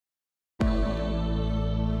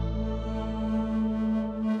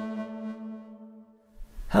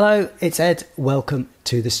Hello, it's Ed. Welcome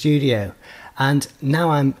to the studio. And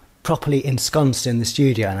now I'm properly ensconced in the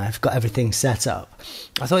studio and I've got everything set up.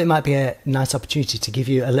 I thought it might be a nice opportunity to give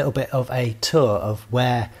you a little bit of a tour of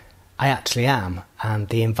where I actually am and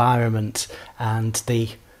the environment and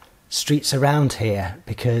the streets around here,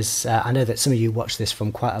 because I know that some of you watch this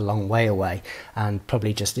from quite a long way away and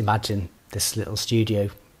probably just imagine this little studio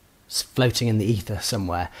floating in the ether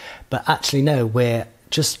somewhere. But actually no, we're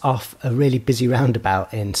just off a really busy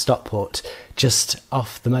roundabout in Stockport, just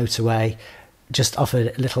off the motorway, just off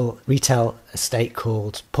a little retail estate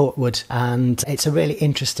called Portwood, and it's a really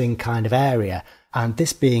interesting kind of area. And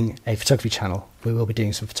this being a photography channel, we will be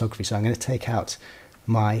doing some photography, so I'm going to take out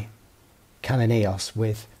my Canon EOS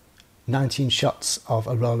with 19 shots of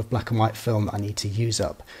a roll of black and white film that I need to use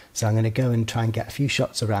up. So I'm going to go and try and get a few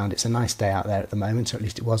shots around. It's a nice day out there at the moment, or at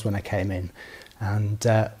least it was when I came in, and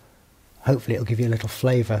hopefully it'll give you a little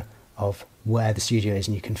flavour of where the studio is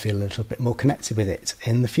and you can feel a little bit more connected with it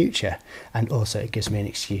in the future. And also it gives me an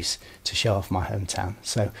excuse to show off my hometown.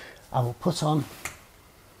 So I will put on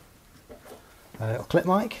a little clip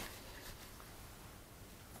mic,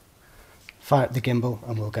 fire up the gimbal,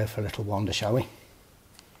 and we'll go for a little wander, shall we?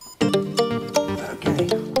 Okay,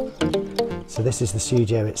 so this is the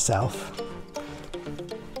studio itself.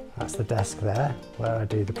 That's the desk there where I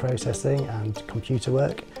do the processing and computer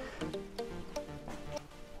work.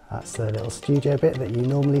 That's the little studio bit that you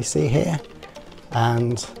normally see here,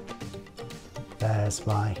 and there's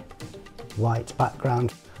my white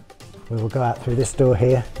background. We will go out through this door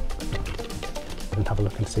here and have a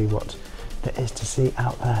look and see what there is to see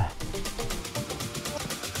out there.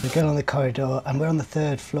 We're going on the corridor and we're on the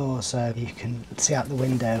 3rd floor, so you can see out the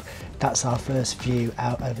window. That's our first view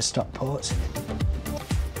out over Stockport.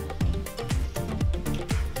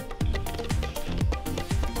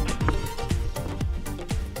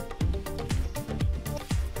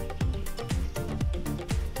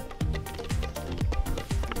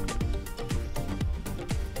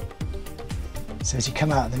 So as you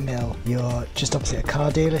come out of the mill, you're just opposite a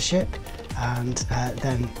car dealership, and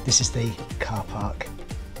then this is the car park.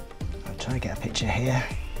 I'm trying to get a picture here.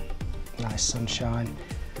 Nice sunshine.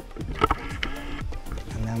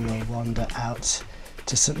 And then we'll wander out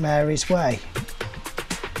to St Mary's Way.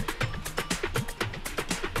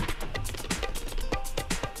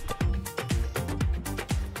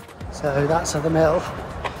 So that's at the mill.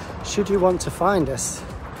 Should you want to find us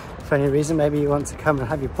for any reason, maybe you want to come and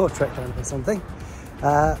have your portrait done or something,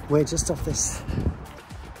 we're just off this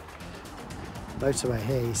motorway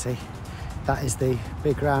here, you see. That is the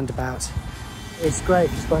big roundabout. It's great,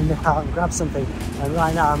 just want to nip out and grab something. And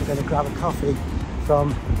right now I'm going to grab a coffee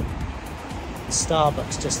from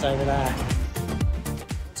Starbucks just over there.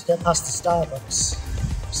 To get past the Starbucks,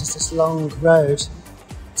 it's just this long road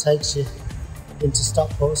that takes you into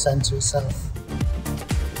Stockport Centre itself.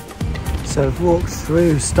 So I've walked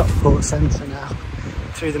through Stockport Centre now,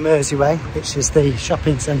 through the Mersey-way, which is the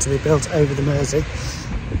shopping centre they built over the Mersey,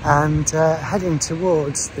 and heading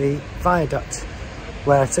towards the viaduct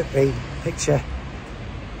where I took the picture,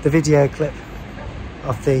 the video clip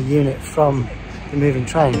of the unit from the moving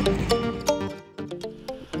train.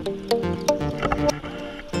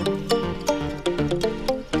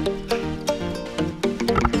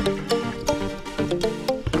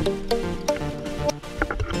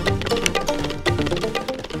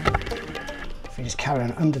 Carry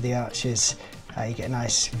on under the arches, you get a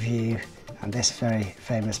nice view, and this very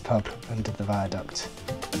famous pub under the viaduct.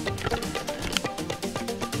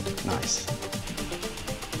 Nice.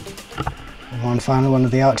 And one final one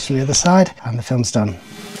of the arches from the other side, and the film's done.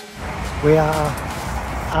 We are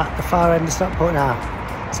at the far end of Stockport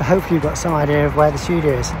now, so hopefully you've got some idea of where the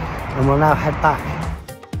studio is, and we'll now head back.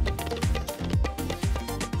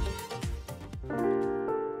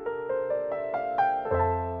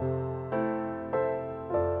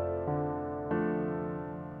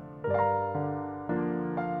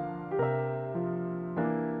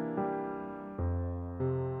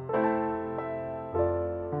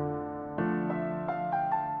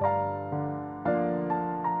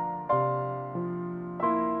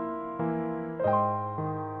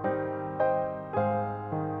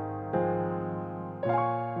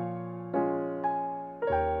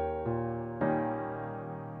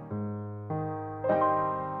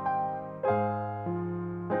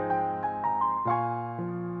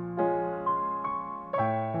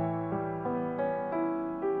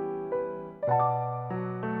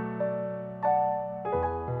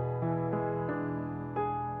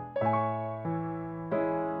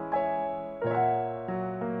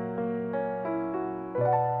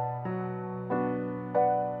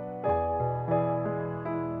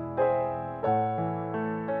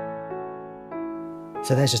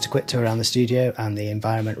 So there's just a quick tour around the studio and the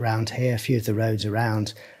environment around here, a few of the roads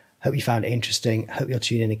around. Hope you found it interesting. Hope you'll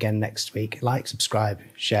tune in again next week. Like, subscribe,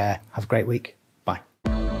 share. Have a great week.